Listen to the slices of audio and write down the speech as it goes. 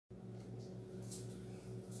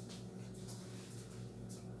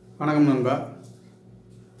வணக்கம் நண்பா.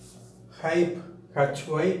 Hype,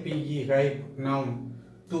 Hype, hype, noun.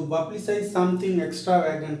 To publicize something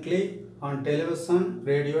extravagantly on television,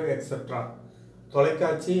 radio, etc.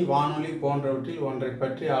 தொலைக்காட்சி, வானொலி போன்றவற்றில் ஒன்றை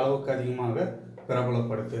பற்றி அளவுக்கு அதிகமாக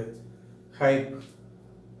பிரபலப்படுத்து. Hype,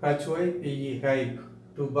 hype,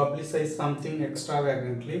 to publicize something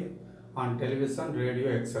extravagantly on television, radio,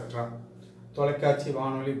 etc. தொலைக்காட்சி,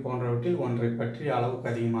 வானொலி போன்றவற்றில் ஒன்றை பற்றி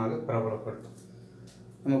அளவுக்கு அதிகமாக பிரபலப்படுத்தும்.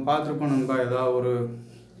 நம்ம பார்த்துருப்போம் நண்பா, ஏதாவது ஒரு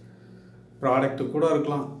ப்ராடக்ட்டு கூட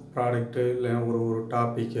இருக்கலாம், ப்ராடக்ட்டு இல்லை ஒரு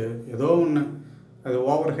டாப்பிக்கு ஏதோ ஒன்று அது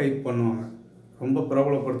ஓவர் ஹைப் பண்ணுவாங்க, ரொம்ப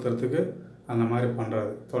பிரபலப்படுத்துறதுக்கு அந்த மாதிரி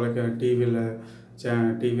பண்ணுறது.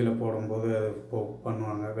 டிவியில் போடும்போது அது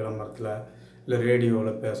பண்ணுவாங்க, விளம்பரத்தில் இல்லை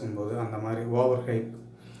ரேடியோவில் பேசும்போது அந்த மாதிரி ஓவர் ஹைப்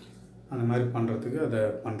அந்த மாதிரி பண்ணுறதுக்கு அதை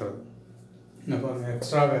பண்ணுறது. இந்த பாருங்கள்,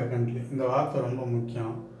 எக்ஸ்ட்ராவேகன்ட்லி, இந்த வார்த்தை ரொம்ப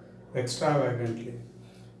முக்கியம்.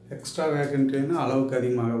 எக்ஸ்ட்ராவேகன்ட்லின்னா அளவுக்கு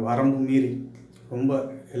அதிகமாக, வரம்பு மீறி, ரொம்ப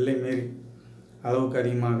எல்லை மீறி அளவுக்கு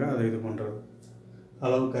அதிகமாக அதை இது பண்ணுறது,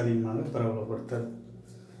 அளவுக்கு அதிகமாக பிரபலப்படுத்துறது.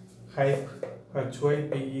 Hype,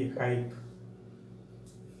 HYPE, hype.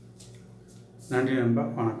 நன்றி நண்பா,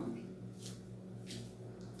 வணக்கம்.